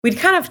We'd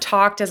kind of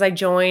talked as I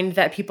joined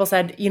that people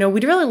said,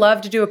 we'd really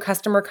love to do a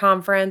customer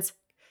conference.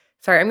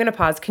 Sorry, I'm going to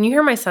pause. Can you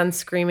hear my son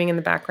screaming in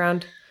the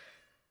background?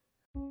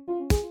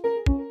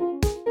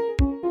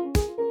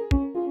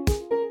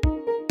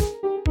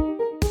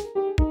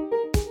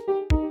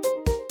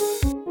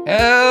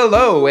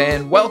 Hello,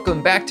 and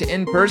welcome back to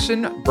In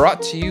Person,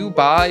 brought to you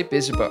by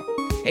Bizzabo.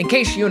 In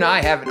case you and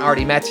I haven't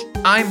already met,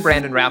 I'm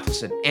Brandon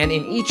Raffleson, and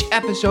in each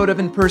episode of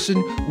In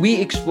Person, we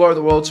explore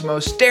the world's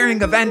most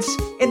daring events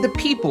and the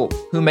people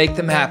who make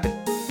them happen.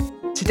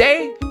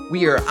 Today,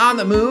 we are on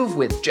the move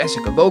with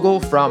Jessica Vogel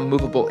from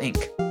Movable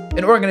Ink,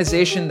 an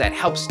organization that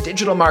helps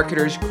digital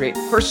marketers create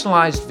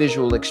personalized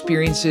visual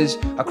experiences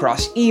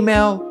across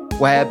email,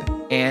 web,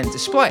 and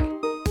display.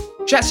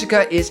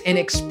 Jessica is an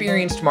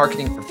experienced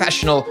marketing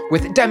professional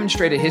with a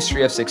demonstrated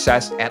history of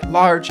success at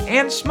large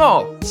and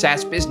small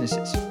SaaS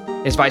businesses.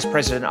 As Vice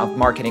President of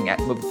Marketing at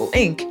Movable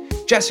Ink,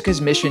 Jessica's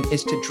mission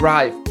is to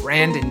drive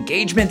brand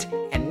engagement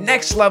and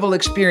next-level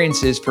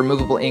experiences for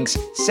Movable Ink's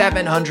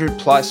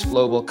 700-plus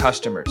global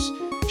customers.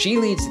 She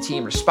leads the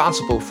team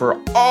responsible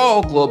for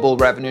all global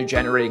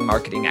revenue-generating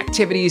marketing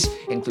activities,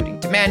 including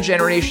demand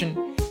generation,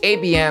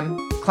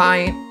 ABM,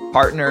 client,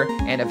 partner,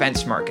 and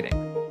events marketing.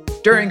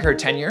 During her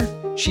tenure,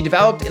 she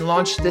developed and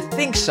launched the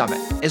Think Summit,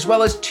 as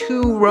well as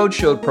 2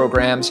 roadshow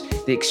programs,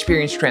 the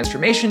Experience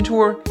Transformation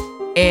Tour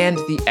and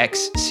the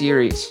X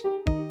Series.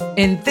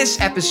 In this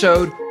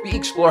episode, we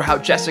explore how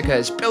Jessica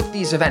has built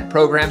these event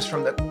programs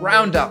from the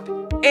ground up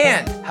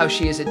and how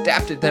she has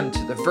adapted them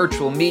to the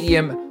virtual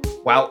medium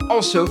while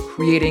also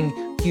creating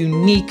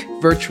unique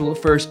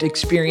virtual-first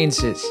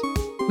experiences.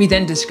 We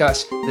then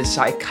discuss the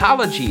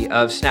psychology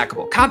of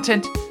snackable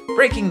content,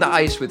 breaking the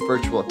ice with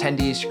virtual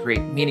attendees to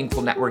create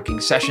meaningful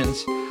networking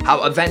sessions,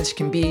 how events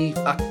can be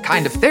a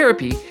kind of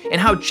therapy,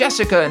 and how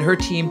Jessica and her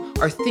team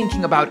are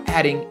thinking about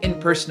adding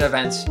in-person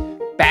events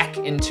back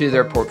into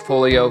their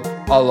portfolio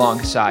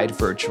alongside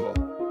virtual.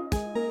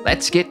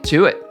 Let's get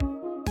to it.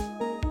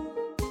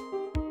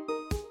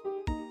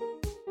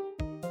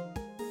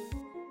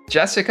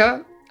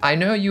 Jessica, I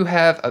know you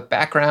have a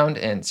background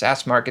in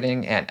SaaS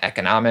marketing and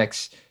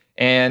economics,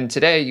 and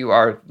today you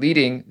are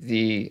leading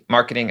the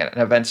marketing and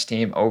events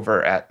team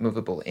over at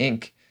Movable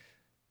Ink.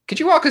 Could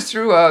you walk us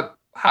through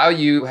how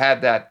you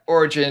had that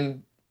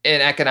origin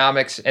in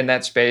economics in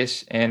that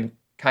space and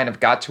kind of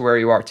got to where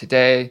you are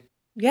today?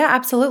 Yeah,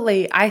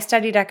 absolutely. I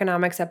studied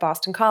economics at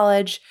Boston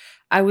College.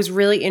 I was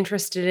really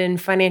interested in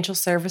financial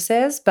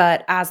services,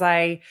 but as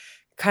I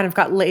kind of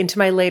got into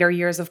my later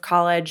years of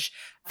college,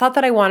 I thought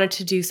that I wanted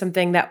to do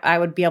something that I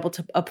would be able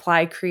to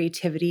apply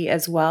creativity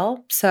as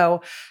well.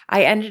 So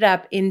I ended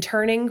up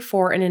interning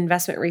for an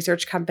investment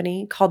research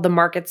company called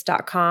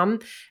themarkets.com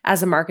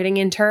as a marketing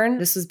intern.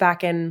 This was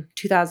back in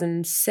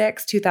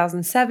 2006,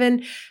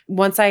 2007.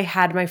 Once I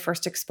had my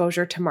first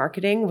exposure to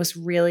marketing, was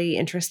really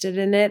interested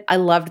in it. I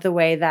loved the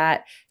way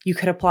that you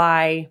could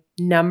apply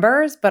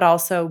numbers, but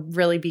also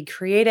really be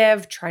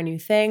creative, try new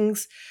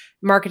things.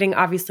 Marketing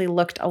obviously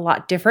looked a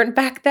lot different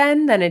back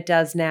then than it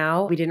does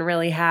now. We didn't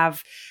really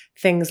have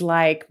things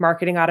like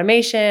marketing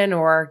automation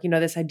or,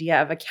 this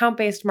idea of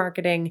account-based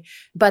marketing,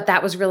 but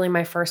that was really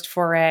my first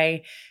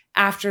foray.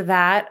 After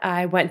that,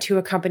 I went to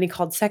a company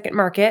called Second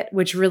Market,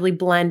 which really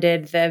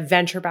blended the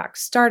venture-backed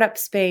startup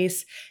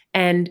space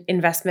and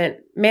investment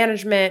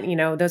management,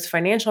 those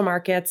financial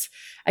markets,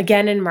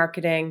 again in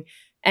marketing.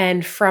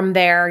 And from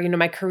there,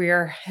 my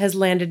career has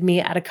landed me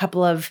at a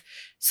couple of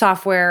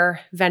software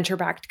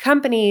venture-backed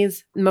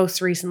companies.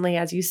 Most recently,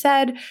 as you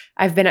said,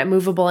 I've been at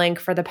Movable Ink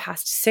for the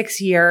past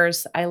 6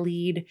 years. I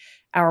lead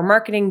our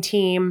marketing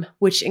team,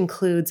 which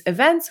includes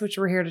events, which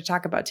we're here to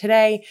talk about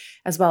today,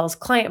 as well as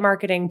client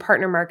marketing,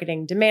 partner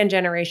marketing, demand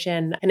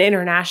generation, an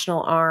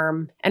international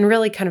arm, and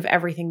really kind of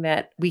everything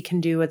that we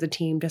can do as a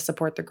team to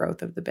support the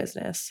growth of the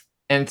business.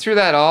 And through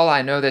that all,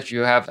 I know that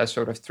you have a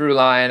sort of through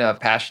line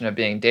of passion of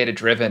being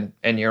data-driven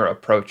in your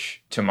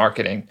approach to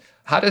marketing.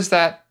 How does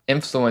that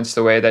influence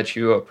the way that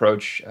you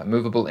approach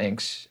Movable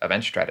Ink's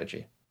event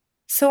strategy?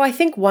 So I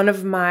think one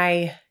of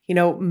my,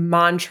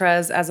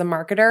 mantras as a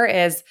marketer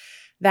is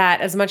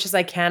that as much as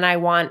I can, I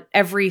want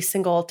every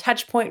single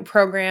touch point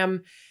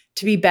program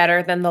to be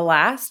better than the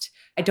last.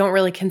 I don't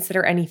really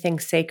consider anything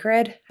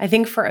sacred. I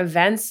think for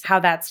events, how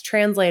that's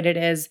translated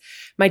is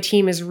my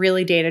team is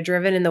really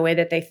data-driven in the way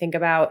that they think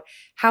about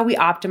how we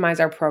optimize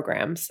our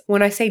programs.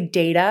 When I say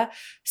data,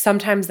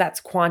 sometimes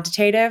that's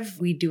quantitative.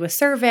 We do a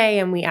survey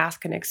and we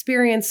ask an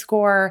experience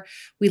score.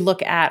 We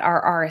look at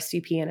our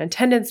RSVP and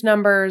attendance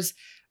numbers,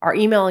 our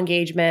email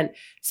engagement.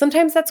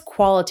 Sometimes that's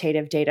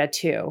qualitative data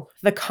too.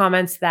 The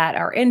comments that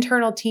our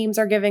internal teams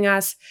are giving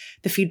us,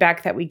 the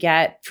feedback that we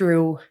get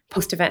through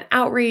post-event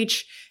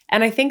outreach.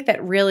 And I think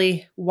that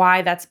really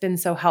why that's been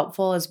so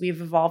helpful as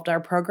we've evolved our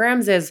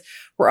programs is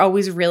we're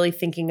always really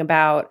thinking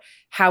about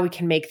how we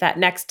can make that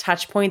next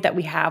touch point that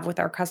we have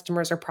with our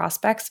customers or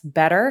prospects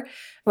better,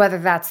 whether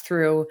that's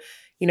through,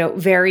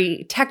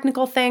 very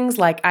technical things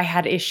like I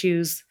had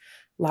issues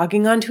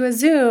logging onto a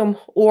Zoom,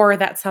 or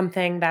that's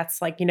something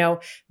that's like,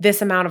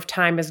 this amount of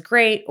time is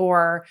great,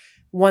 or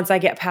once I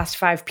get past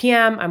 5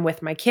 p.m., I'm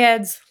with my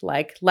kids.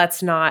 Like,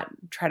 let's not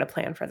try to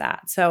plan for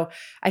that. So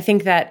I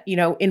think that,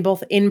 in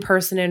both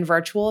in-person and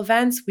virtual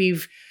events,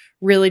 we've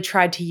really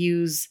tried to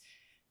use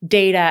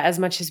data as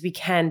much as we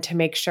can to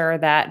make sure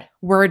that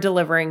we're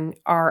delivering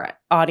our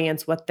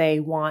audience what they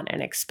want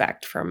and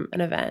expect from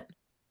an event.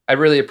 I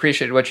really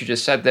appreciated what you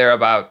just said there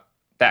about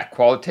that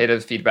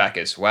qualitative feedback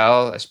as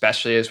well,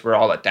 especially as we're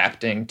all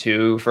adapting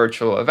to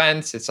virtual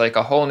events. It's like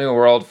a whole new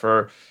world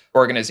for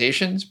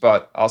organizations,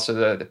 but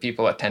also the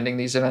people attending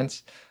these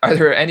events. Are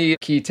there any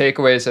key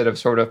takeaways that have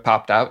sort of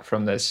popped out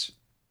from this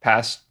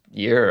past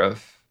year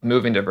of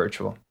moving to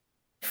virtual?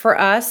 For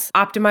us,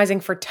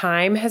 optimizing for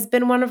time has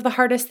been one of the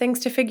hardest things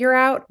to figure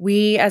out.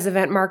 We, as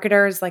event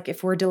marketers, like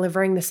if we're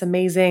delivering this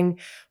amazing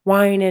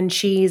wine and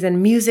cheese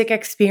and music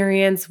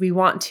experience, we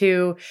want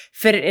to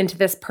fit it into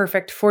this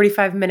perfect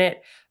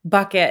 45-minute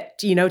bucket,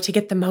 to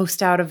get the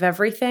most out of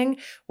everything.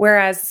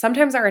 Whereas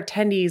sometimes our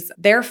attendees,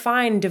 they're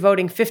fine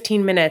devoting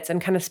 15 minutes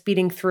and kind of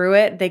speeding through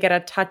it. They get a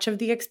touch of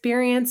the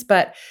experience,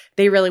 but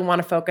they really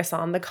want to focus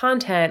on the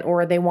content,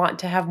 or they want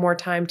to have more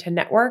time to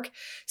network.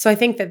 So I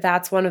think that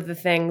that's one of the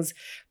things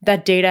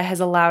that data has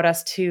allowed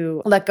us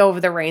to let go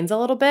of the reins a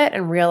little bit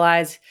and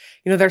realize,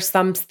 there's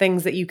some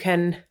things that you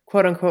can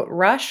quote unquote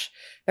rush.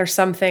 There's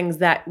some things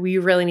that we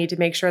really need to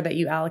make sure that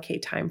you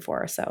allocate time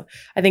for. So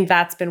I think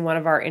that's been one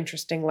of our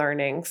interesting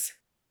learnings.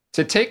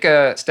 To take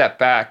a step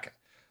back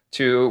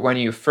to when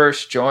you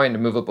first joined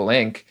Movable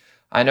Ink,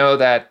 I know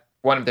that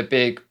one of the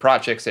big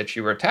projects that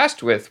you were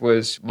tasked with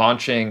was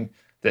launching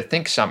the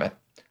Think Summit,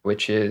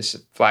 which is a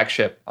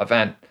flagship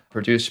event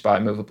produced by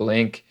Movable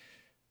Ink.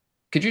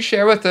 Could you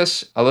share with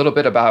us a little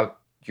bit about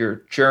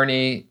your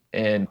journey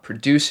in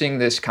producing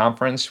this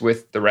conference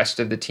with the rest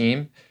of the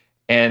team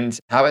and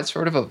how it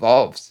sort of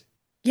evolved?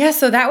 Yeah,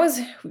 so that was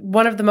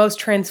one of the most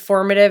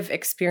transformative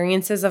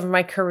experiences of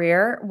my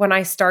career. When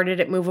I started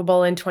at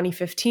Movable in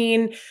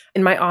 2015,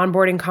 in my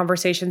onboarding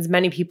conversations,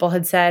 many people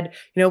had said,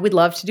 we'd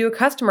love to do a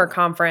customer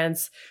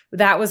conference.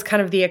 That was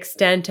kind of the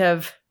extent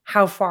of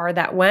how far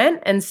that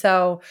went. And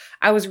so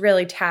I was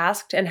really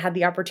tasked and had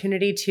the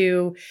opportunity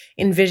to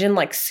envision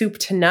like soup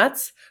to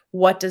nuts.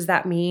 What does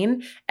that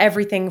mean?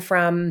 Everything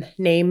from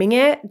naming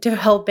it to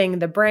helping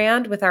the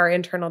brand with our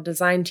internal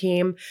design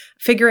team,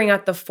 figuring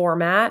out the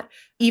format.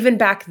 Even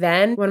back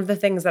then, one of the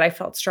things that I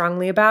felt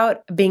strongly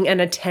about being an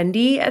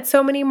attendee at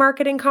so many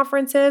marketing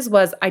conferences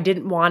was I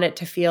didn't want it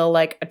to feel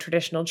like a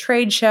traditional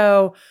trade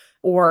show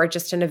or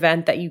just an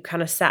event that you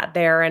kind of sat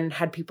there and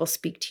had people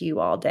speak to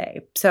you all day.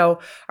 So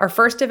our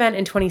first event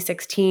in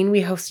 2016,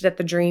 we hosted at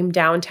the Dream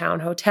Downtown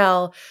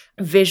Hotel.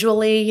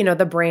 Visually,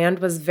 the brand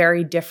was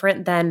very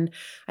different than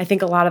I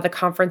think a lot of the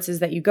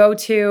conferences that you go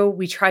to.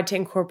 We tried to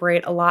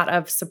incorporate a lot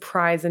of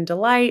surprise and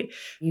delight,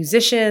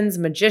 musicians,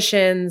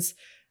 magicians,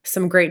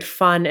 some great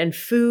fun and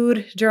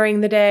food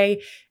during the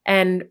day.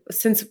 And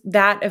since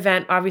that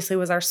event obviously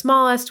was our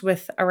smallest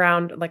with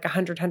around like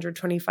 100,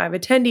 125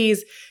 attendees,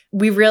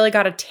 we really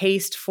got a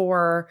taste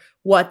for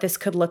what this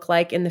could look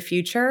like in the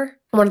future.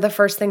 One of the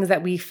first things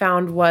that we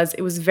found was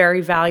it was very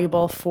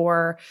valuable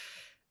for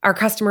our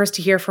customers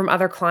to hear from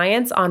other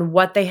clients on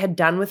what they had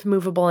done with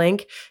Movable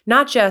Ink,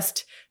 not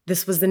just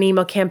this was an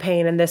email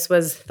campaign and this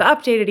was the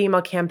updated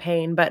email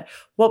campaign, but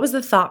what was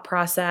the thought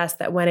process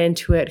that went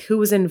into it? Who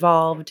was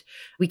involved?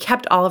 We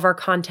kept all of our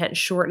content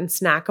short and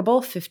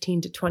snackable,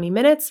 15 to 20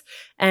 minutes,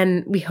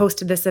 and we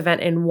hosted this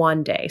event in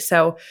one day.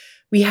 So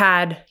we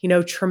had,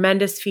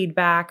 tremendous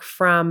feedback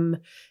from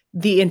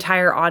the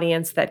entire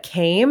audience that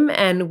came,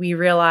 and we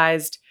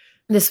realized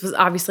this was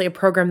obviously a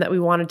program that we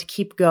wanted to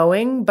keep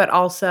going, but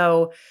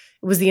also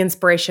it was the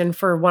inspiration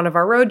for one of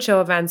our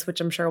roadshow events,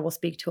 which I'm sure we'll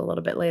speak to a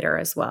little bit later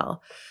as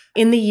well.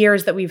 In the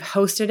years that we've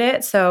hosted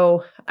it,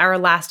 so our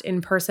last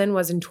in-person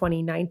was in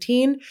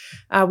 2019,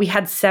 we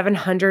had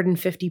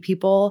 750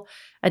 people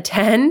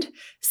attend.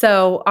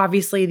 So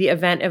obviously the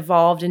event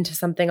evolved into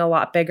something a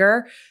lot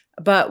bigger.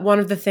 But one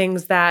of the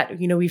things that,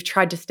 we've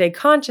tried to stay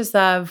conscious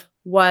of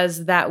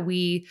was that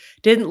we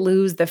didn't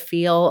lose the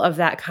feel of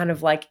that kind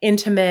of like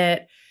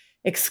intimate,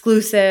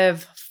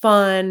 exclusive,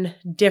 fun,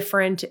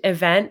 different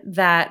event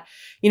that,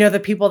 the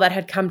people that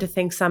had come to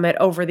Think Summit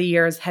over the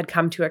years had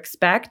come to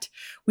expect.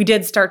 We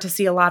did start to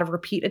see a lot of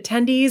repeat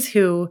attendees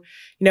who,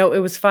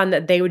 it was fun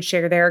that they would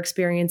share their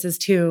experiences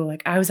too.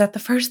 Like, I was at the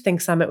first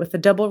Think Summit with the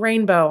double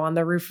rainbow on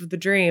the roof of the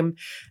Dream,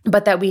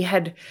 but that we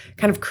had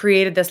kind of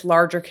created this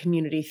larger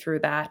community through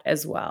that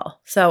as well.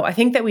 So I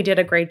think that we did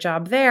a great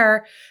job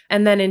there.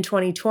 And then in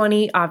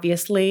 2020,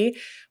 obviously,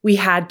 we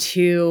had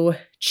to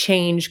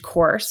change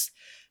course.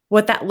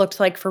 What that looked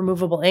like for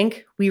Movable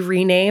Ink, we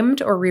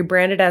renamed or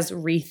rebranded as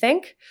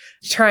Rethink,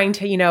 trying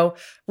to,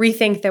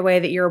 rethink the way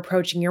that you're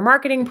approaching your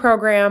marketing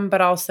program,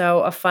 but also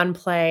a fun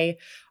play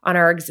on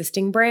our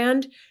existing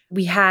brand.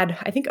 We had,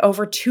 I think,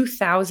 over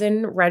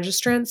 2,000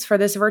 registrants for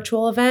this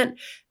virtual event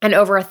and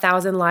over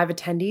 1,000 live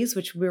attendees,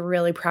 which we were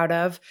really proud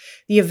of.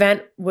 The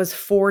event was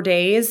 4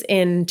 days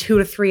in 2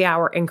 to 3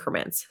 hour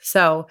increments.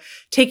 So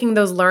taking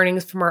those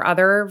learnings from our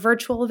other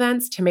virtual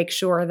events to make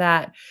sure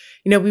that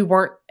we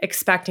weren't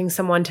expecting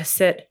someone to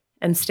sit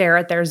and stare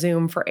at their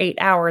Zoom for 8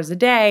 hours a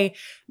day,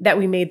 that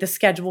we made the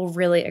schedule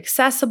really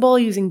accessible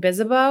using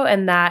Bizzabo,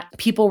 and that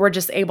people were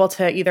just able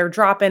to either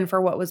drop in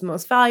for what was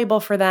most valuable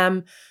for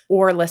them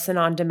or listen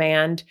on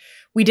demand.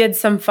 We did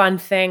some fun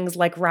things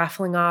like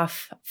raffling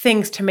off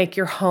things to make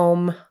your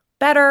home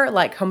better,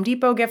 like Home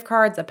Depot gift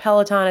cards, a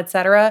Peloton,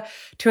 etc.,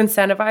 to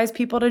incentivize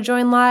people to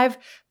join live.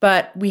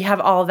 But we have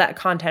all of that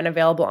content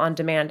available on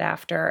demand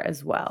after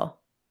as well.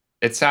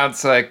 It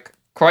sounds like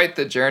quite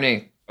the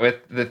journey with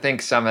the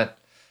Think Summit,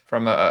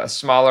 from a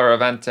smaller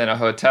event in a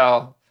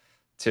hotel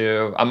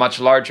to a much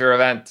larger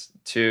event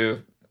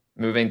to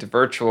moving to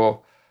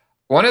virtual.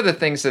 One of the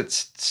things that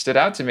stood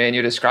out to me, and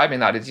you describing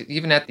that, is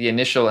even at the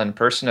initial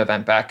in-person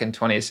event back in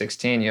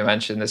 2016, you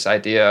mentioned this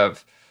idea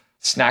of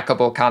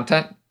snackable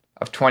content,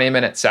 of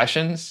 20-minute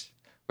sessions,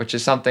 which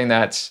is something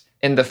that's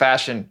in the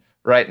fashion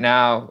right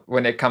now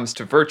when it comes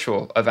to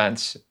virtual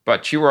events.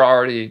 But you were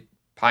already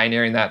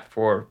pioneering that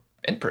for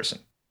in-person.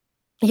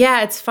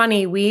 Yeah, it's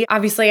funny.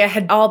 I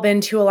had all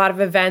been to a lot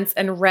of events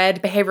and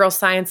read behavioral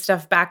science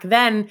stuff back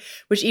then,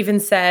 which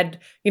even said,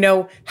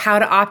 how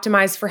to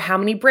optimize for how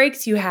many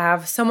breaks you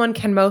have. Someone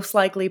can most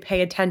likely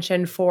pay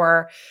attention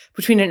for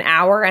between an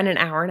hour and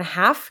a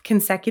half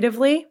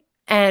consecutively.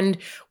 And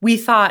we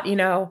thought,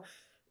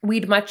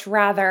 we'd much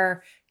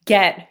rather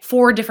get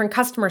 4 different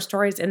customer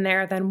stories in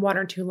there than 1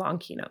 or 2 long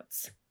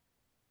keynotes.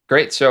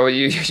 Great. So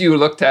you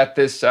looked at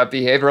this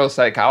behavioral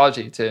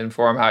psychology to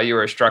inform how you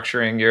were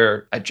structuring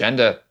your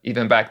agenda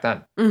even back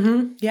then.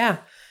 Mm-hmm. Yeah,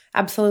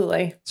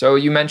 absolutely. So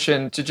you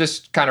mentioned, to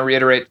just kind of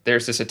reiterate,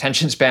 there's this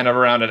attention span of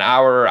around an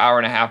hour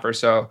and a half or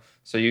so.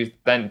 So you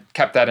then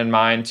kept that in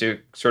mind to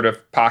sort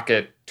of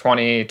pocket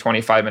 20,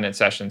 25-minute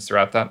sessions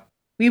throughout that.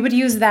 We would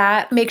use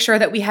that, make sure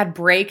that we had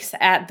breaks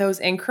at those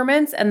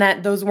increments, and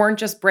that those weren't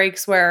just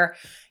breaks where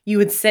you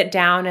would sit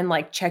down and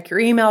check your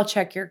email,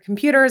 check your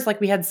computers.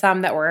 We had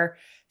some that were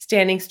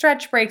standing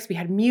stretch breaks. We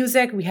had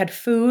music, we had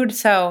food.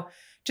 So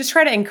just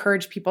try to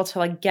encourage people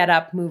to get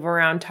up, move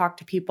around, talk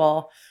to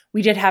people.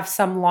 We did have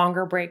some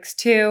longer breaks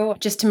too,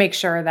 just to make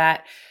sure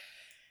that,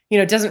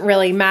 it doesn't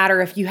really matter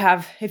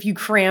if you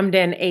crammed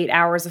in 8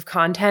 hours of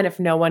content, if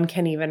no one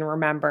can even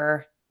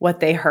remember what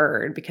they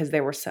heard because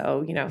they were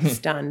so,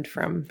 stunned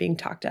from being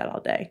talked at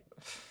all day.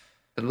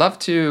 I'd love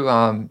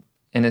to,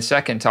 in a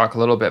second, talk a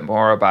little bit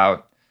more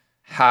about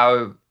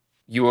how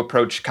you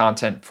approach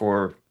content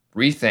for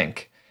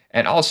Rethink,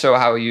 and also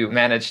how you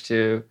managed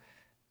to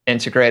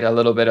integrate a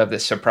little bit of the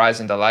surprise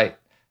and delight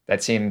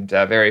that seemed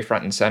very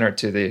front and center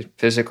to the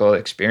physical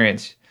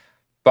experience.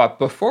 But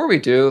before we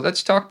do,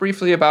 let's talk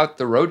briefly about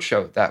the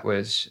roadshow that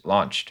was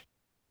launched.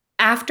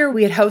 After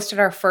we had hosted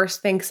our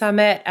first Think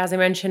Summit, as I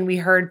mentioned, we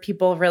heard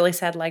people really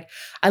said,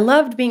 I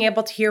loved being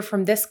able to hear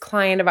from this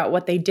client about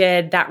what they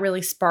did. That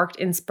really sparked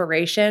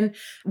inspiration.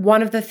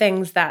 One of the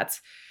things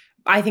that's,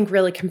 I think,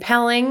 really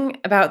compelling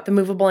about the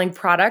Movable Ink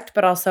product,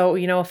 but also,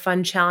 a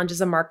fun challenge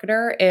as a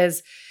marketer,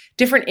 is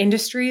different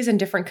industries and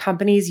different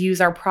companies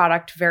use our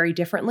product very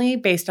differently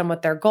based on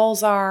what their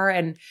goals are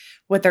and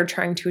what they're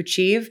trying to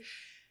achieve.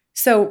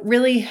 So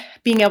really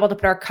being able to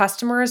put our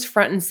customers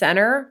front and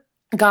center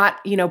got,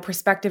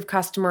 prospective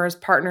customers,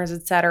 partners,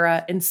 et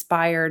cetera,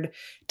 inspired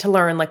to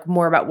learn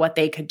more about what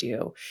they could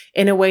do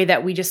in a way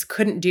that we just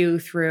couldn't do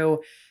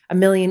through a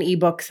million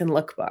ebooks and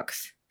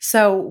lookbooks.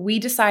 So we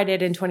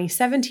decided in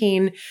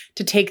 2017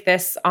 to take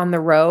this on the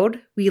road.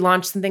 We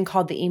launched something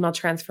called the Email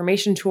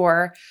Transformation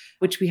Tour,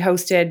 which we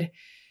hosted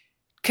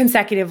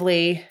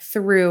consecutively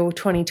through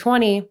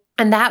 2020.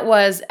 And that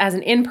was, as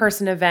an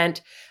in-person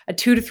event, a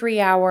 2 to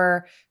 3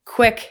 hour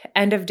quick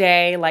end of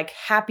day,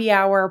 happy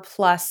hour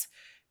plus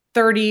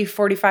 30,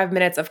 45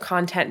 minutes of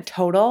content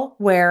total,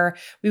 where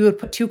we would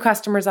put 2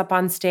 customers up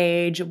on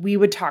stage. We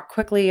would talk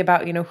quickly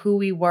about, who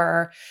we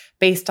were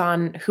based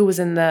on who was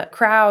in the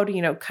crowd,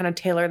 kind of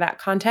tailor that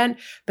content.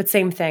 But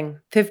same thing,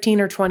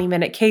 15 or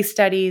 20-minute case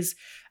studies,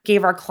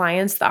 gave our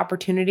clients the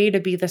opportunity to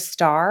be the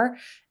star,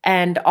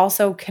 and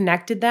also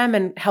connected them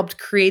and helped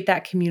create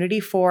that community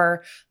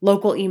for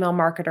local email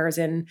marketers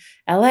in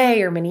LA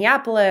or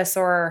Minneapolis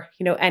or,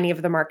 any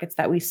of the markets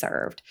that we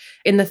served.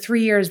 In the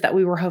 3 years that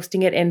we were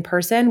hosting it in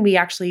person, we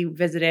actually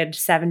visited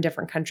 7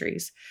 different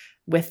countries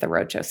with the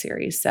Roadshow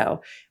series.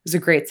 So it was a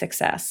great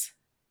success.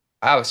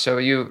 Wow. So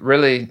you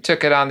really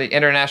took it on the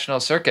international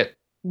circuit.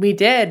 We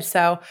did.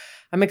 So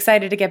I'm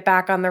excited to get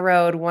back on the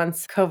road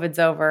once COVID's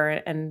over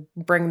and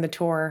bring the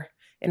tour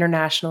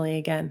internationally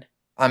again.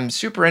 I'm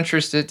super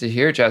interested to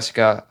hear,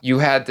 Jessica, you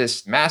had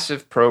this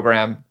massive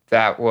program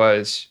that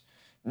was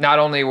not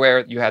only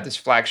where you had this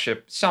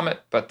flagship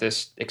summit, but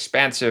this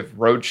expansive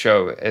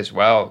roadshow as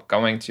well,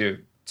 going to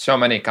so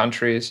many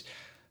countries.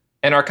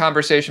 In our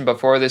conversation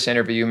before this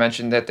interview, you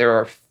mentioned that there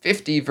are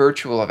 50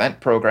 virtual event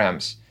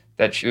programs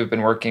that you've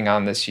been working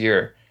on this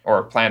year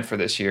or planned for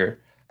this year.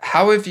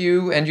 How have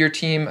you and your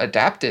team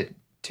adapted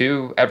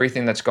to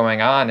everything that's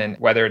going on, and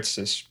whether it's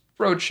this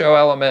roadshow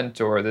element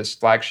or this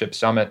flagship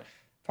summit,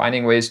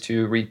 finding ways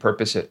to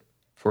repurpose it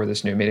for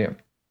this new medium?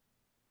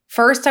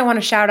 First, I want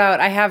to shout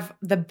out, I have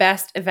the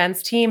best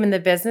events team in the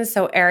business.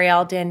 So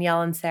Ariel,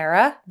 Danielle, and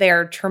Sarah, they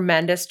are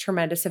tremendous,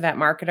 tremendous event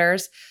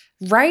marketers.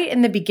 Right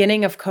in the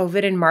beginning of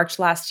COVID in March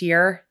last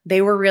year,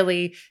 they were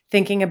really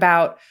thinking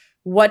about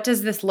what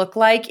does this look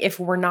like if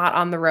we're not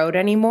on the road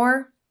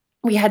anymore?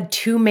 We had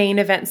 2 main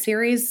event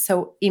series,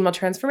 so Email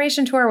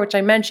Transformation Tour, which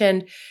I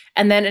mentioned,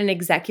 and then an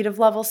executive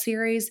level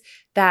series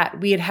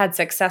that we had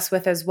success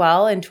with as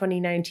well in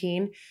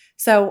 2019.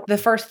 So the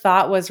first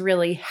thought was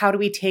really, how do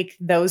we take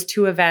those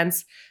 2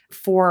 events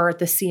for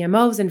the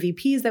CMOs and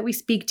VPs that we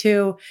speak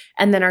to,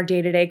 and then our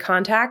day-to-day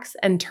contacts,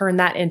 and turn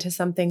that into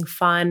something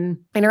fun,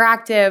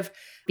 interactive,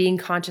 being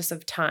conscious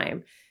of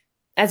time.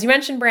 As you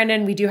mentioned,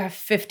 Brandon, we do have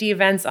 50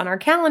 events on our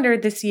calendar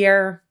this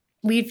year.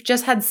 We've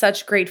just had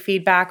such great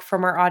feedback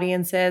from our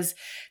audiences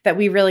that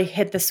we really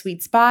hit the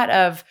sweet spot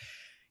of,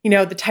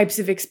 the types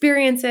of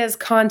experiences,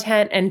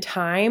 content, and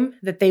time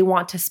that they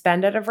want to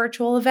spend at a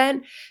virtual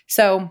event.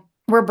 So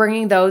we're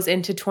bringing those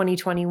into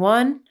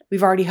 2021.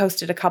 We've already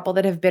hosted a couple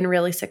that have been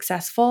really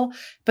successful,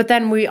 but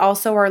then we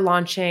also are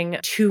launching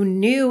 2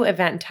 new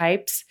event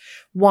types.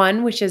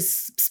 One, which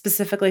is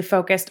specifically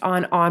focused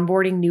on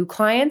onboarding new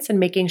clients and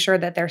making sure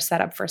that they're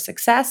set up for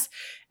success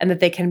and that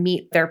they can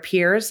meet their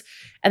peers.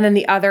 And then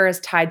the other is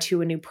tied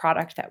to a new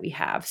product that we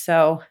have.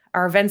 So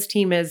our events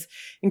team is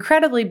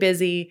incredibly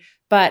busy,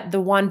 but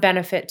the one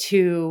benefit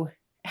to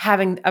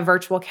having a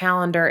virtual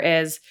calendar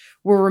is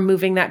we're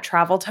removing that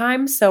travel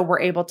time. So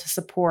we're able to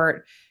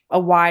support a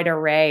wide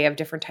array of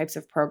different types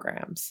of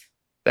programs.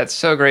 That's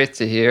so great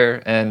to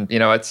hear. And,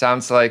 it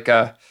sounds like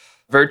a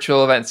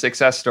virtual event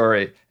success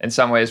story in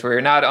some ways, where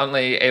you're not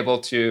only able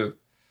to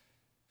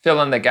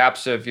fill in the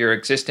gaps of your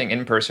existing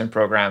in-person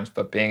programs,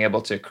 but being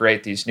able to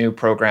create these new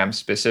programs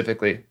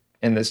specifically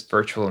in this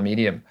virtual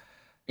medium.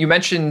 You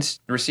mentioned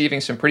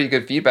receiving some pretty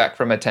good feedback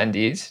from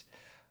attendees.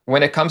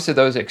 When it comes to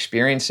those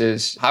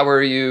experiences, how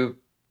are you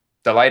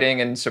delighting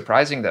and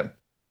surprising them?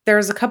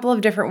 There's a couple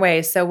of different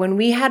ways. So when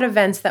we had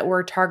events that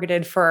were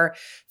targeted for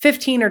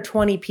 15 or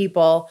 20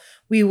 people,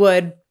 we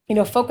would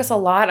focus a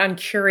lot on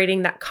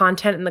curating that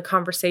content and the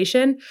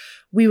conversation.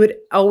 We would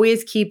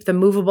always keep the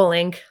movable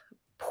ink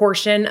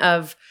portion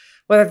of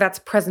whether that's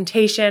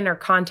presentation or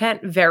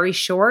content very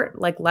short,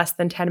 like less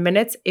than 10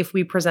 minutes if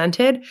we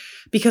presented,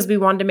 because we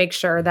wanted to make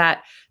sure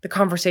that the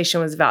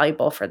conversation was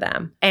valuable for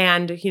them.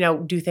 And,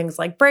 do things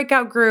like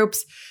breakout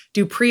groups,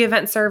 do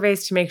pre-event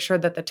surveys to make sure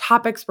that the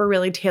topics were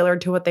really tailored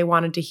to what they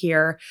wanted to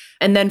hear.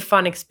 And then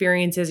fun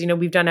experiences.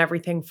 We've done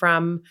everything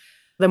from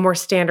the more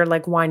standard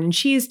like wine and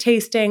cheese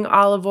tasting,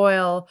 olive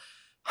oil,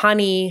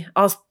 honey,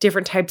 all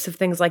different types of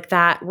things like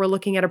that. We're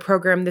looking at a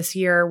program this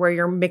year where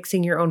you're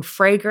mixing your own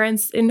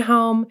fragrance in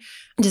home,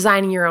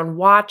 designing your own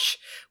watch.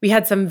 We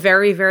had some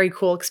very, very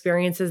cool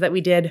experiences that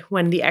we did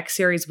when the X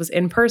Series was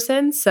in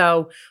person.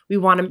 So we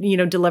want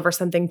to, deliver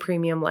something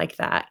premium like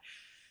that.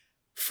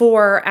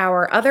 For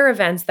our other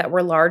events that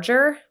were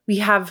larger, we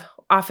have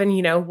often,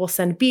 we'll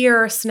send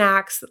beer,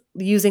 snacks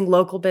using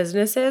local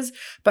businesses,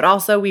 but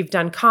also we've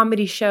done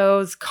comedy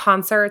shows,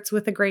 concerts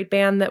with a great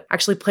band that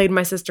actually played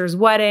my sister's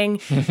wedding.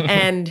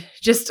 And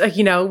just,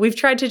 we've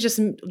tried to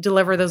just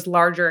deliver those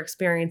larger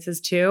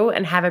experiences too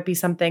and have it be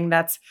something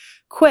that's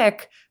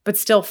quick, but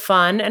still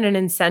fun and an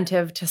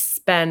incentive to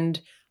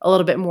spend a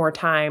little bit more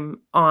time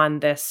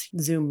on this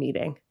Zoom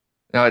meeting.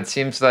 No, it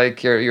seems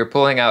like you're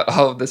pulling out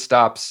all of the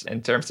stops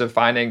in terms of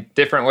finding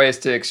different ways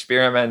to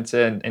experiment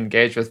and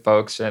engage with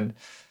folks. And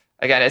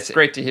again, it's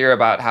great to hear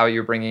about how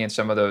you're bringing in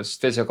some of those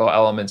physical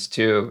elements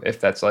too, if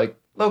that's like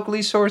locally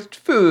sourced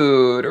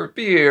food or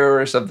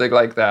beer or something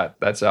like that.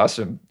 That's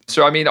awesome.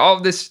 So, all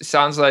of this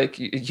sounds like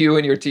you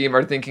and your team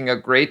are thinking a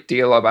great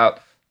deal about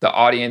the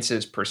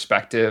audience's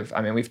perspective.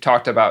 We've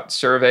talked about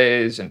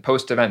surveys and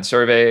post-event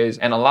surveys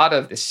and a lot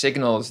of the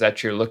signals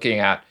that you're looking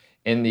at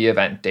in the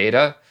event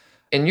data.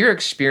 In your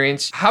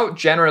experience, how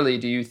generally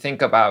do you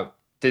think about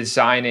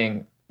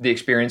designing the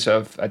experience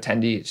of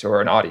attendees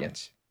or an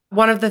audience?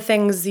 One of the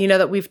things,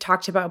 that we've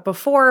talked about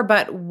before,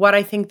 but what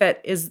I think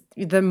that is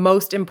the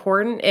most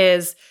important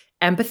is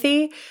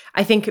empathy.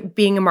 I think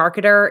being a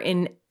marketer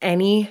in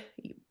any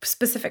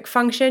specific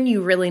function,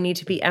 you really need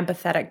to be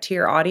empathetic to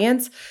your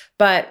audience,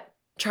 but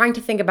trying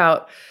to think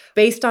about,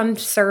 based on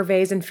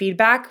surveys and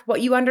feedback, what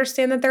you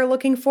understand that they're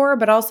looking for,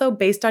 but also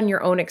based on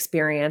your own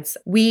experience.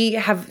 We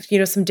have,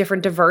 some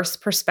different diverse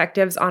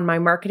perspectives on my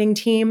marketing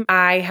team.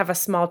 I have a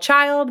small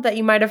child that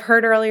you might have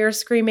heard earlier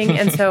screaming.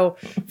 And so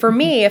for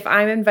me, if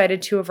I'm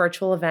invited to a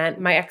virtual event,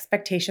 my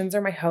expectations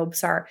or my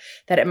hopes are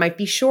that it might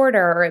be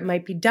shorter or it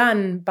might be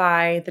done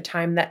by the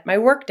time that my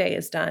workday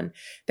is done.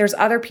 There's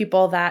other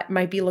people that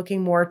might be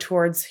looking more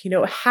towards,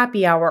 a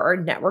happy hour or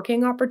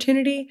networking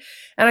opportunity.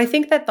 And I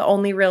think that the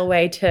only real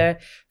way to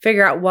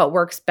figure out what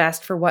works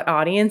best for what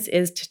audience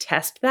is to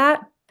test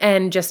that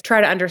and just try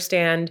to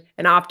understand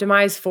and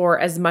optimize for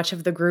as much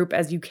of the group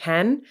as you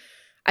can.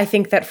 I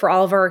think that for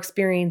all of our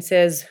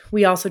experiences,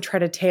 we also try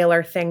to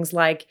tailor things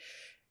like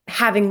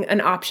having an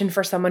option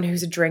for someone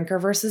who's a drinker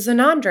versus a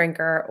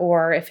non-drinker,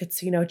 or if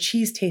it's,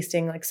 cheese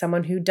tasting, like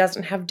someone who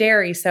doesn't have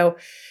dairy. So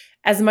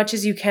as much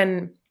as you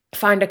can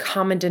find a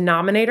common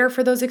denominator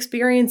for those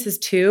experiences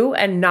too,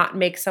 and not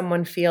make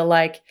someone feel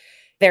like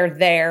they're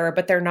there,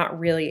 but they're not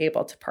really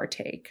able to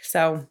partake.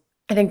 So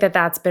I think that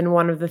that's been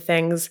one of the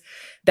things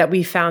that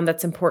we found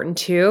that's important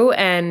too.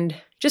 And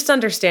just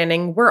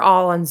understanding we're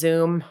all on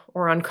Zoom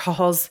or on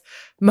calls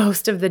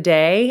most of the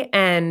day.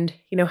 And,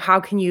 how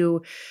can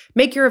you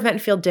make your event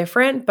feel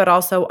different, but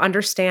also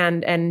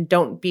understand and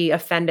don't be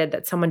offended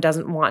that someone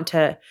doesn't want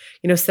to,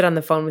 sit on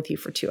the phone with you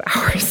for 2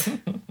 hours.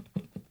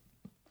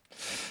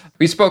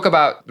 We spoke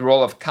about the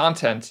role of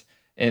content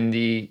in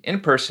the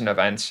in-person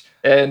events.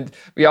 And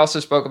we also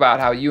spoke about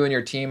how you and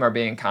your team are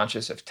being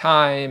conscious of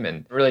time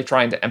and really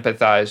trying to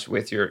empathize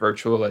with your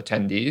virtual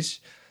attendees.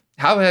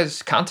 How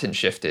has content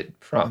shifted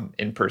from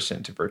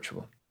in-person to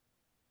virtual?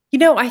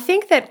 I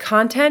think that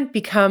content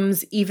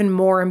becomes even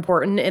more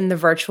important in the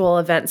virtual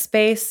event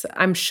space.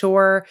 I'm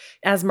sure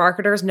as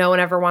marketers, no one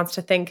ever wants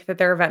to think that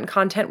their event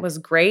content was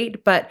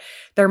great, but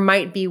there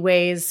might be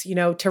ways,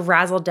 to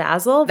razzle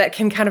dazzle that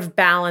can kind of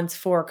balance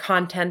for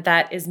content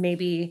that is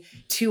maybe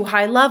too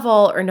high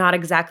level or not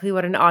exactly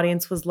what an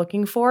audience was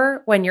looking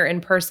for when you're in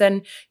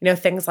person,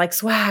 things like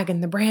swag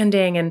and the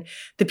branding and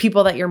the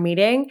people that you're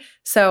meeting.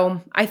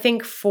 So I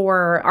think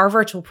for our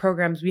virtual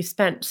programs, we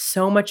spent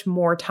so much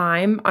more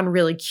time on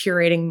really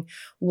curating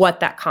what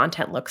that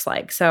content looks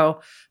like.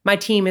 So my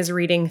team is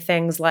reading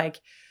things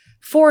like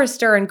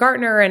Forrester and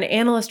Gartner and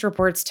analyst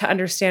reports to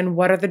understand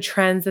what are the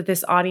trends that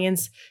this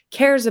audience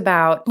cares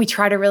about. We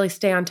try to really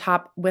stay on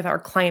top with our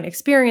client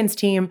experience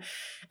team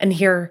and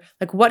hear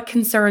what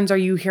concerns are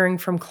you hearing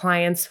from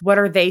clients? What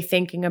are they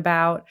thinking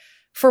about?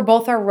 For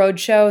both our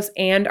roadshows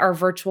and our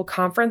virtual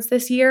conference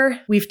this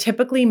year, we've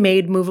typically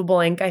made Movable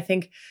Ink, I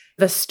think,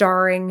 the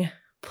starring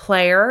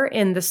player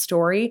in the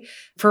story.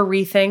 For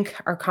Rethink,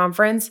 our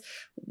conference,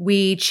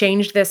 we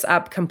changed this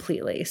up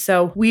completely.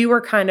 So we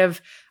were kind of,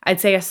 I'd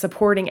say, a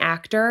supporting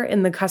actor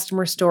in the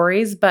customer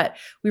stories, but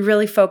we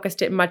really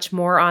focused it much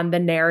more on the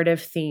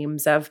narrative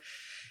themes of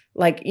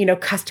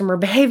customer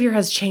behavior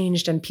has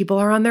changed and people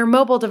are on their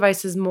mobile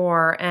devices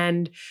more.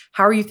 And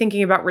how are you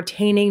thinking about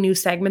retaining new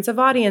segments of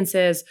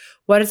audiences?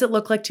 What does it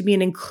look like to be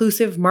an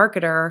inclusive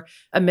marketer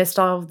amidst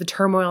all of the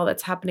turmoil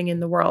that's happening in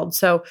the world?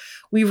 So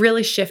we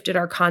really shifted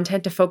our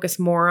content to focus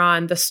more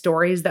on the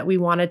stories that we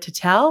wanted to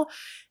tell.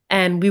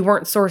 And we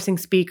weren't sourcing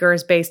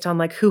speakers based on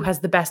who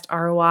has the best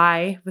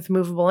ROI with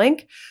Movable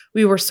Ink.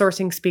 We were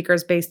sourcing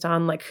speakers based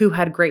on who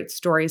had great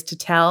stories to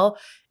tell.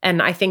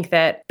 And I think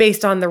that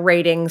based on the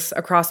ratings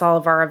across all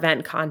of our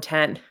event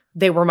content,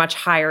 they were much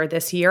higher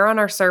this year on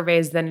our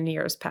surveys than in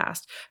years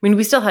past. I mean,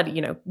 we still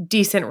had,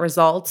 decent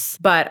results,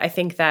 but I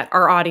think that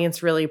our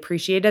audience really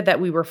appreciated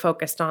that we were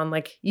focused on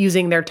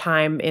using their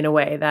time in a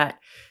way that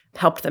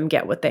helped them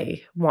get what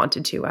they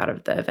wanted to out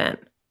of the event.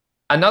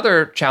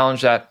 Another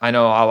challenge that I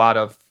know a lot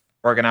of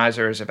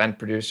organizers, event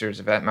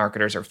producers, event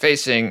marketers are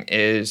facing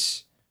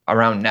is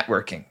around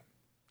networking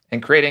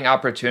and creating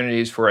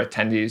opportunities for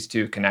attendees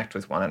to connect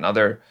with one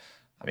another.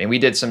 I mean, we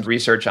did some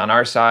research on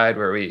our side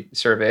where we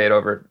surveyed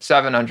over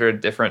 700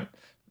 different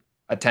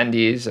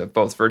attendees of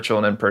both virtual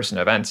and in-person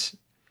events.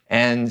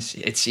 And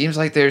it seems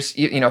like there's,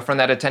 from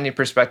that attendee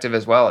perspective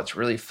as well, it's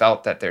really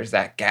felt that there's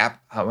that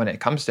gap when it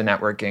comes to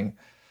networking.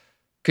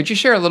 Could you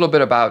share a little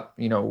bit about,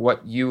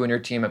 what you and your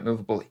team at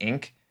Movable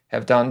Ink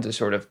have done to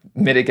sort of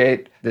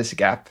mitigate this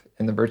gap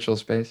in the virtual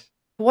space?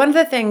 One of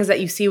the things that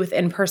you see with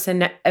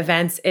in-person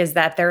events is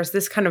that there's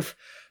this kind of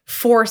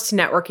forced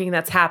networking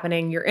that's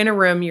happening. You're in a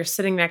room, you're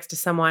sitting next to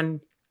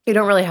someone, you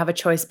don't really have a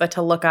choice but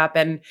to look up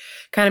and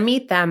kind of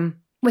meet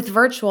them. With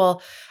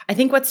virtual, I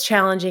think what's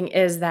challenging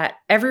is that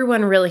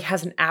everyone really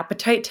has an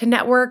appetite to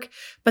network,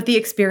 but the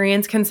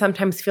experience can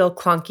sometimes feel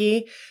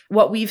clunky.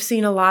 What we've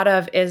seen a lot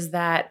of is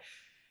that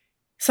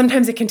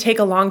sometimes it can take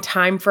a long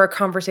time for a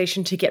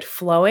conversation to get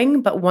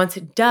flowing, but once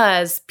it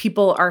does,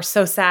 people are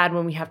so sad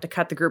when we have to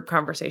cut the group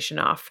conversation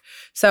off.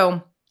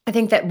 So I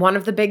think that one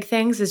of the big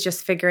things is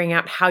just figuring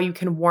out how you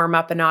can warm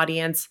up an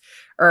audience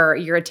or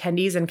your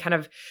attendees and kind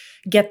of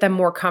get them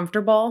more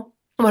comfortable.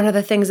 One of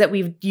the things that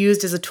we've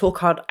used is a tool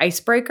called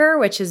Icebreaker,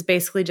 which is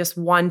basically just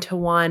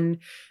one-to-one,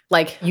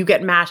 you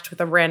get matched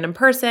with a random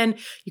person.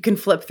 You can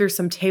flip through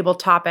some table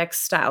topics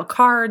style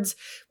cards,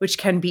 which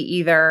can be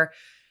either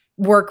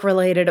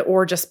work-related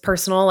or just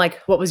personal,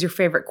 what was your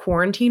favorite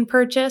quarantine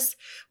purchase?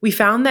 We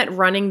found that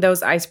running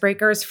those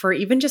icebreakers for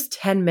even just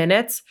 10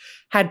 minutes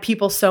had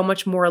people so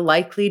much more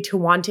likely to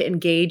want to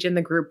engage in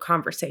the group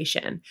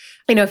conversation.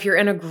 If you're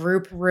in a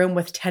group room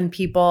with 10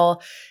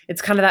 people,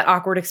 it's kind of that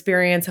awkward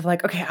experience of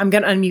okay, I'm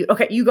going to unmute.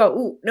 Okay, you go.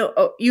 Ooh, no,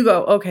 oh, you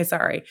go. Okay,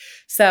 sorry.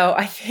 So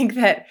I think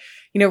that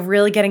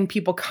really getting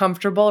people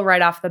comfortable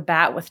right off the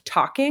bat with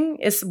talking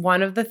is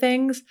one of the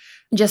things.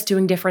 Just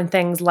doing different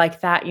things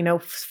like that,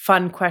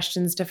 fun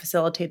questions to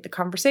facilitate the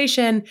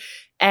conversation.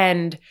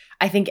 And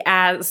I think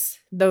as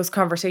those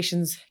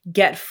conversations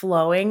get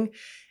flowing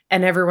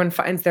and everyone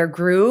finds their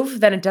groove,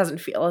 then it doesn't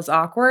feel as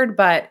awkward,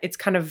 but it's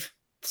kind of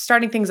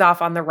starting things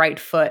off on the right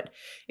foot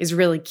is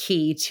really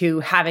key to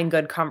having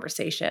good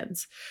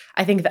conversations.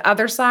 I think the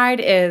other side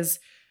is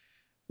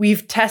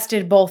we've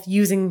tested both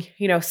using,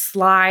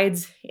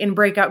 slides in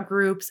breakout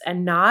groups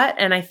and not.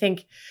 And I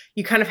think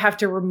you kind of have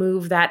to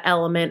remove that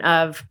element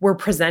of we're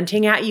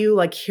presenting at you,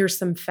 like, here's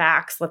some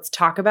facts, let's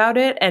talk about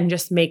it, and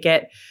just make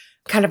it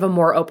kind of a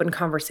more open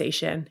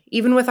conversation.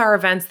 Even with our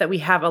events that we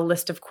have a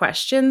list of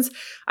questions,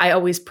 I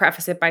always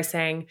preface it by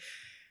saying,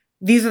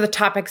 these are the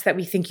topics that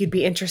we think you'd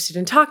be interested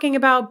in talking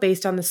about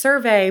based on the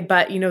survey,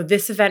 but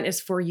this event is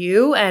for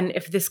you. And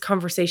if this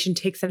conversation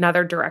takes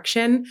another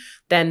direction,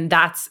 then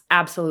that's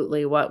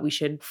absolutely what we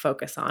should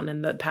focus on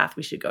and the path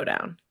we should go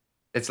down.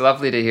 It's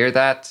lovely to hear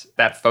that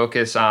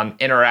focus on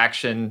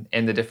interaction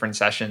in the different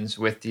sessions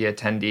with the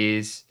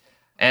attendees,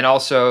 and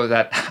also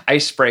that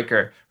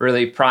icebreaker,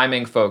 really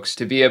priming folks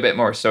to be a bit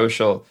more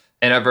social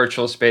in a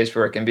virtual space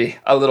where it can be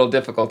a little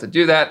difficult to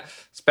do that,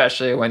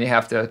 especially when you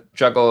have to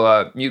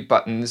juggle mute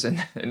buttons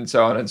and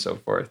so on and so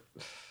forth.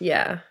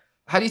 Yeah.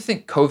 How do you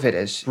think COVID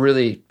has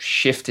really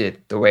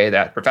shifted the way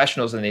that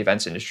professionals in the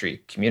events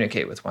industry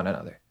communicate with one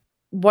another?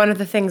 One of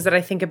the things that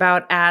I think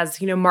about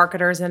as,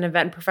 marketers and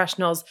event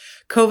professionals,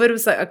 COVID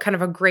was a kind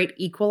of a great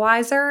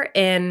equalizer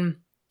in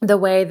the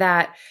way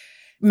that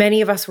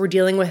many of us were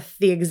dealing with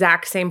the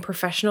exact same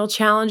professional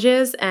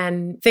challenges,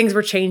 and things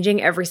were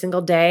changing every single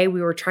day.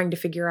 We were trying to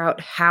figure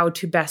out how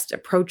to best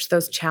approach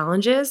those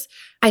challenges.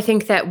 I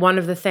think that one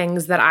of the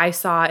things that I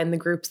saw in the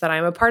groups that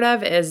I'm a part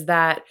of is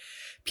that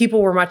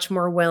people were much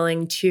more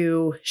willing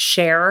to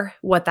share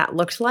what that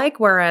looked like.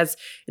 Whereas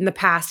in the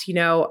past,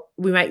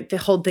 we might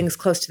hold things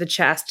close to the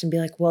chest and be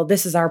like, well,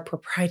 this is our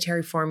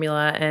proprietary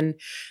formula. And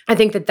I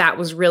think that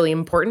was really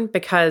important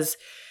because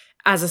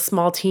as a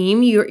small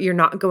team, you're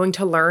not going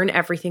to learn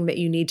everything that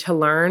you need to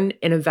learn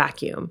in a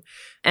vacuum.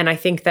 And I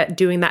think that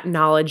doing that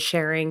knowledge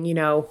sharing,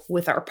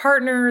 with our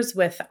partners,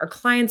 with our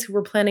clients who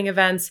were planning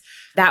events,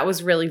 that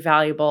was really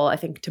valuable, I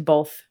think, to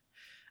both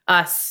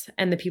us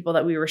and the people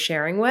that we were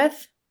sharing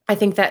with. I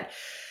think that,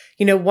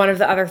 one of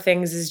the other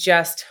things is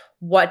just,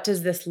 what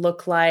does this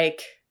look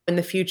like in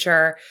the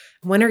future?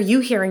 When are you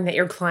hearing that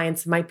your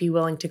clients might be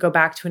willing to go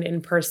back to an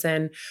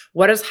in-person?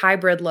 What does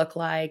hybrid look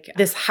like?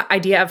 This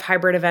idea of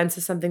hybrid events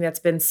is something that's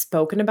been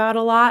spoken about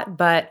a lot,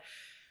 but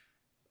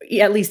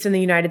at least in the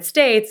United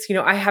States,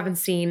 I haven't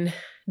seen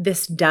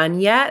this done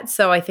yet.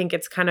 So I think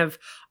it's kind of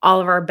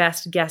all of our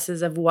best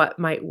guesses of what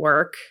might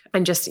work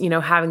and just,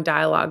 having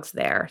dialogues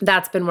there.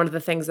 That's been one of the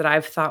things that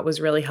I've thought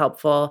was really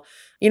helpful.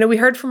 We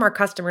heard from our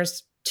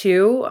customers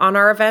too on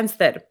our events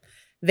that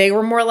they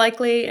were more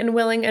likely and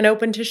willing and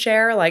open to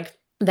share.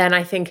 Then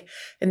I think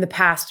in the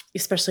past,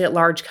 especially at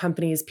large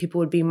companies, people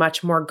would be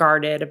much more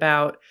guarded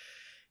about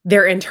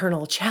their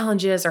internal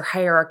challenges or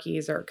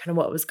hierarchies or kind of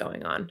what was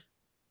going on.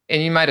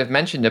 And you might have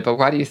mentioned it, but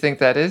why do you think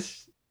that is?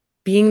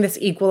 Being this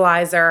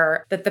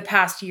equalizer that the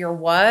past year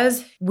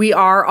was, we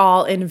are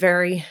all in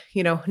very,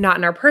 not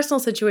in our personal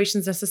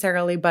situations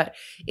necessarily, but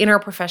in our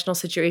professional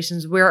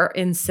situations, we're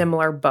in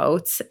similar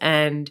boats.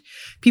 And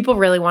people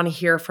really want to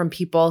hear from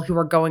people who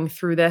are going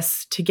through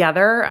this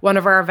together. One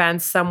of our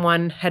events,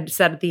 someone had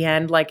said at the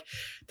end,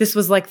 this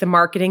was like the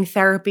marketing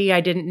therapy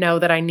I didn't know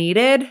that I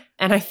needed.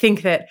 And I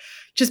think that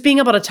just being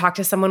able to talk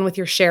to someone with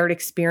your shared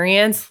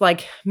experience,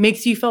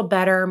 makes you feel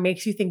better,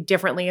 makes you think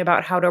differently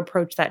about how to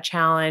approach that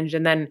challenge,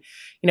 and then,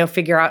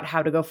 figure out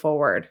how to go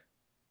forward.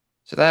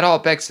 So that all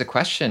begs the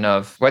question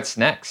of what's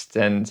next.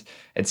 And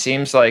it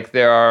seems like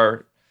there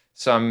are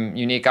some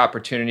unique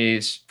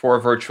opportunities for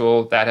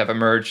virtual that have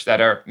emerged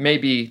that are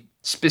maybe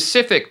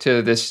specific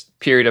to this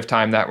period of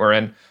time that we're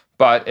in,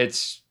 but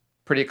it's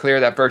pretty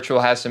clear that virtual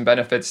has some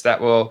benefits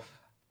that will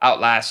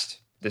outlast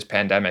this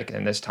pandemic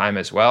and this time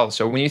as well.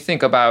 So when you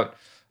think about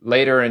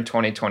later in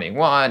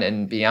 2021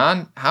 and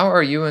beyond, how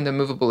are you and the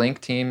Movable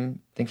Ink team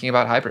thinking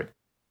about hybrid?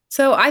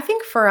 So I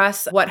think for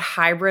us, what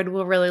hybrid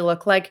will really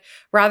look like,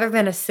 rather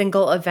than a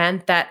single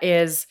event that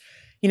is,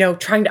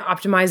 trying to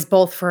optimize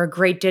both for a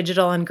great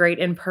digital and great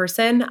in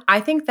person, I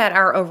think that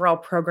our overall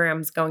program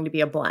is going to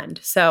be a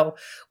blend. So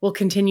we'll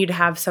continue to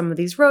have some of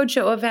these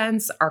roadshow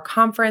events, our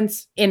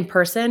conference in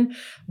person,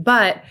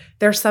 but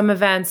there's some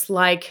events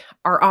like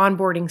our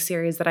onboarding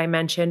series that I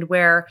mentioned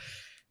where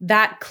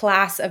that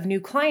class of new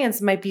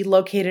clients might be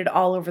located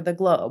all over the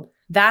globe.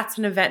 That's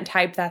an event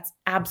type that's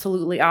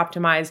absolutely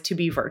optimized to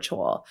be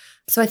virtual.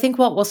 So I think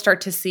what we'll start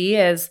to see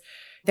is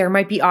there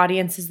might be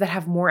audiences that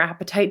have more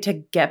appetite to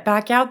get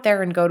back out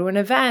there and go to an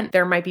event.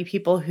 There might be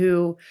people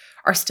who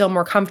are still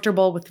more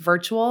comfortable with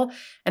virtual,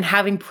 and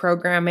having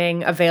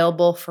programming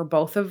available for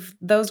both of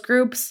those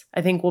groups,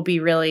 I think will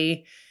be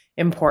really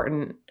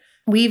important.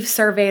 We've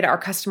surveyed our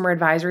customer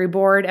advisory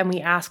board and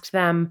we asked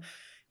them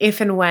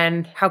if and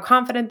when, how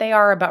confident they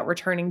are about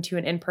returning to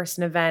an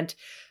in-person event,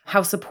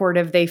 how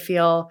supportive they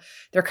feel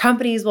their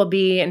companies will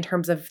be in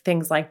terms of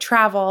things like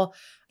travel.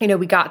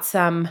 We got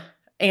some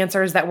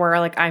answers that were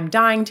like, I'm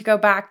dying to go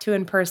back to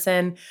in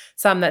person.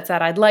 Some that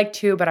said, I'd like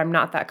to, but I'm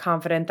not that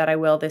confident that I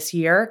will this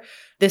year.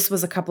 This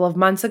was a couple of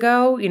months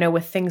ago,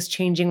 with things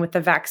changing with the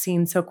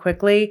vaccine so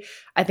quickly.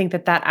 I think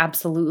that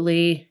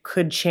absolutely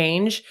could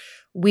change.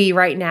 We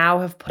right now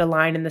have put a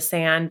line in the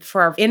sand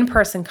for our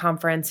in-person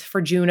conference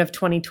for June of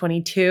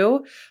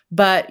 2022.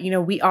 But,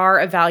 we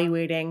are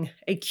evaluating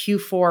a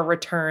Q4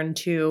 return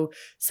to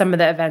some of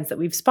the events that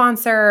we've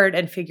sponsored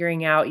and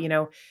figuring out,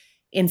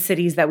 in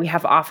cities that we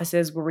have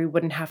offices where we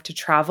wouldn't have to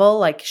travel,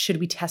 like, should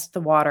we test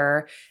the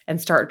water and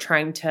start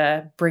trying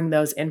to bring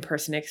those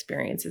in-person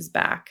experiences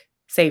back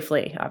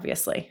safely,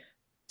 obviously.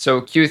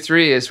 So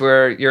Q3 is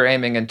where you're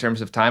aiming in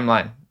terms of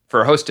timeline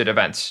for hosted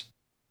events.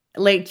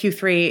 Late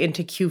Q3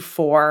 into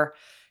Q4,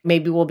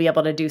 maybe we'll be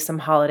able to do some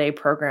holiday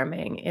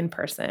programming in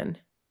person.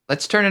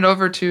 Let's turn it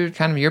over to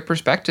kind of your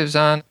perspectives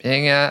on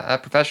being a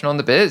professional in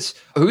the biz.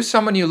 Who's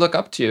someone you look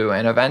up to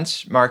in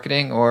events,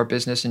 marketing, or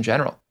business in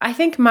general? I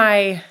think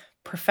my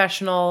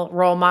professional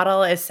role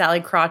model is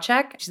Sallie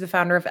Krawcheck. She's the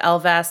founder of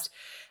Ellevest.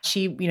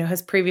 She,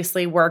 has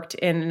previously worked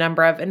in a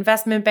number of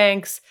investment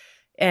banks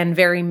and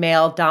very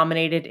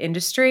male-dominated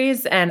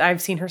industries. And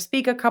I've seen her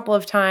speak a couple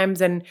of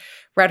times and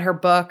read her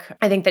book.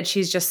 I think that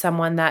she's just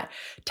someone that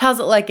tells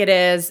it like it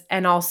is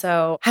and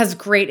also has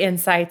great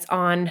insights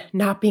on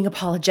not being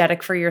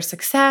apologetic for your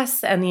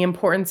success and the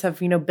importance of,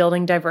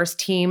 building diverse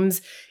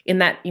teams in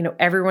that,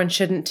 everyone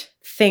shouldn't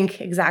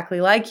think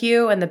exactly like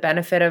you and the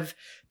benefit of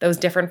those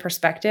different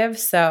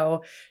perspectives.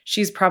 So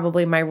she's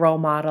probably my role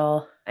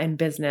model in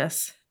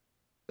business.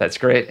 That's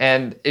great.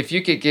 And if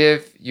you could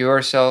give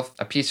yourself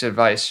a piece of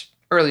advice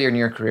earlier in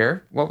your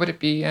career, what would it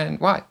be and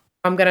why?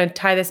 I'm going to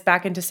tie this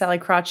back into Sallie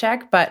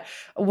Krawcheck, but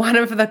one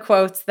of the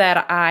quotes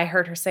that I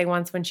heard her say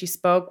once when she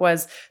spoke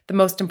was, the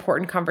most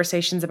important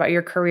conversations about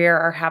your career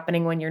are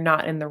happening when you're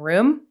not in the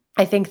room.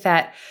 I think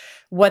that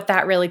what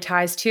that really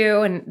ties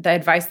to, and the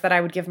advice that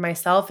I would give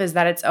myself, is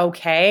that it's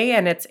okay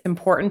and it's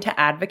important to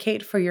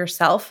advocate for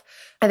yourself.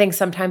 I think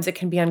sometimes it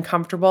can be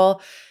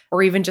uncomfortable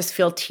or even just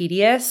feel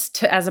tedious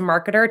as a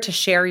marketer to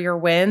share your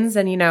wins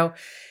and,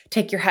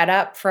 take your head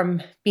up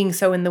from being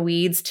so in the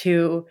weeds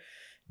to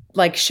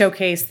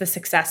showcase the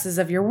successes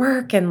of your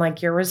work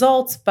and your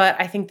results. But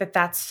I think that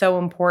that's so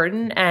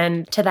important.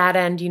 And to that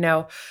end,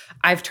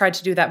 I've tried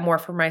to do that more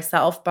for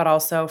myself, but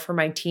also for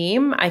my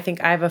team. I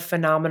think I have a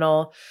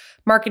phenomenal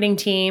marketing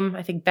team,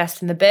 I think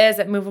best in the biz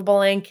at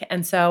Movable Ink.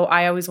 And so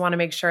I always want to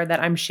make sure that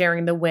I'm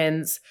sharing the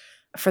wins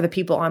for the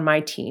people on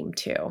my team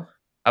too.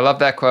 I love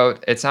that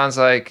quote. It sounds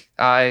like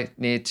I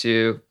need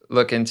to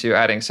look into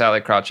adding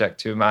Sallie Krawcheck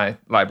to my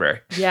library.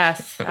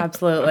 Yes,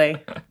 absolutely.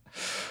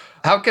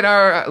 How can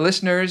our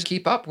listeners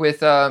keep up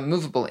with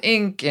Movable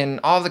Ink and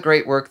all the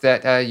great work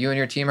that you and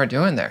your team are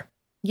doing there?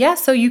 Yeah,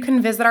 so you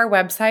can visit our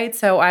website.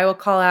 So I will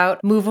call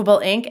out Movable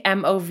Ink,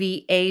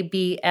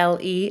 MOVABLEINK.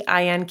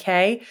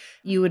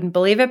 You wouldn't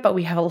believe it, but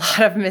we have a lot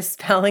of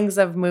misspellings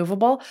of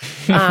movable.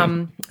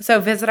 So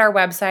visit our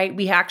website.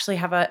 We actually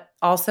have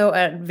also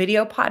a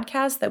video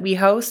podcast that we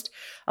host,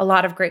 a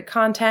lot of great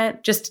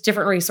content, just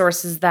different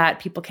resources that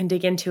people can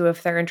dig into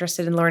if they're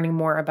interested in learning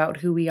more about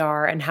who we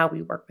are and how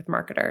we work with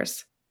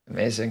marketers.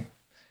 Amazing.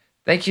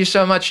 Thank you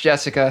so much,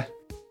 Jessica.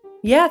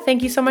 Yeah,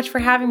 thank you so much for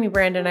having me,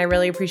 Brandon. I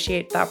really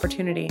appreciate the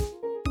opportunity.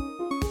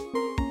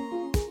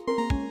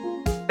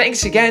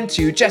 Thanks again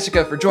to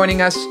Jessica for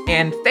joining us,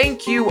 and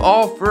thank you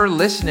all for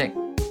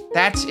listening.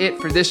 That's it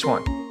for this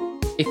one.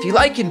 If you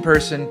like In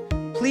Person,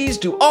 please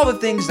do all the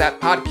things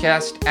that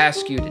podcast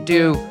asks you to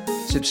do.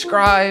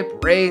 Subscribe,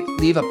 rate,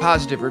 leave a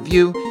positive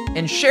review,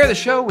 and share the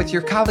show with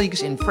your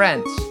colleagues and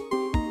friends.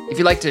 If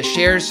you'd like to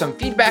share some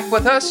feedback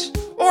with us,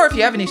 or if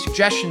you have any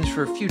suggestions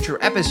for future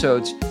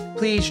episodes,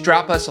 please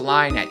drop us a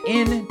line at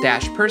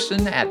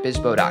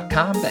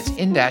in-person@bizbo.com. That's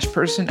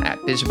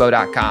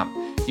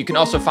in-person@bizbo.com. You can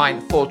also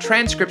find full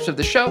transcripts of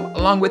the show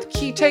along with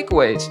key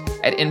takeaways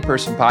at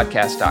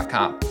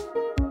inpersonpodcast.com.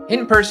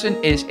 In Person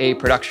is a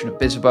production of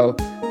Bizbo.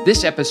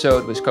 This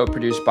episode was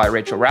co-produced by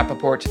Rachel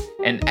Rappaport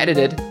and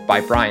edited by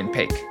Brian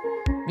Paik.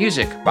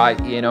 Music by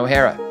Ian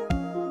O'Hara.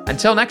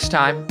 Until next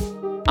time,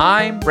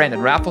 I'm Brandon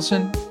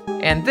Raffleson,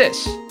 and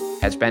this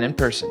has been In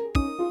Person.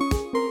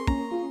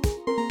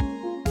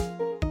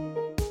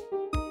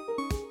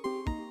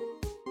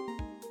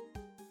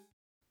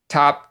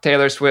 Top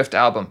Taylor Swift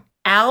album.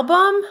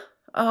 Album?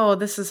 Oh,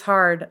 this is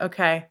hard.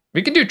 Okay.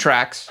 We can do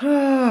tracks.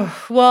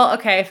 Well,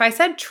 okay. If I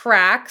said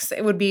tracks,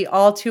 it would be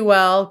All Too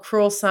Well,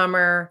 Cruel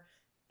Summer,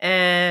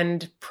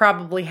 and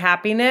probably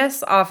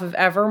Happiness off of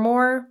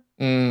Evermore.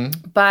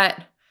 But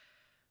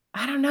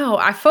I don't know.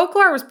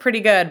 Folklore was pretty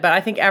good, but I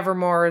think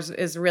Evermore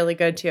is really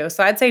good too.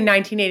 So I'd say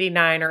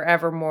 1989 or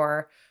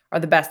Evermore are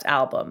the best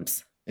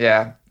albums.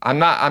 Yeah, I'm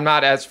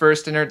not as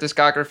versed in her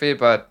discography,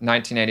 but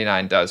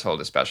 1989 does hold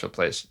a special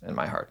place in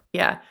my heart.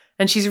 Yeah,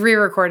 and she's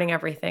re-recording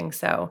everything,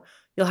 so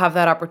you'll have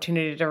that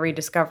opportunity to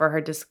rediscover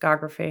her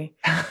discography.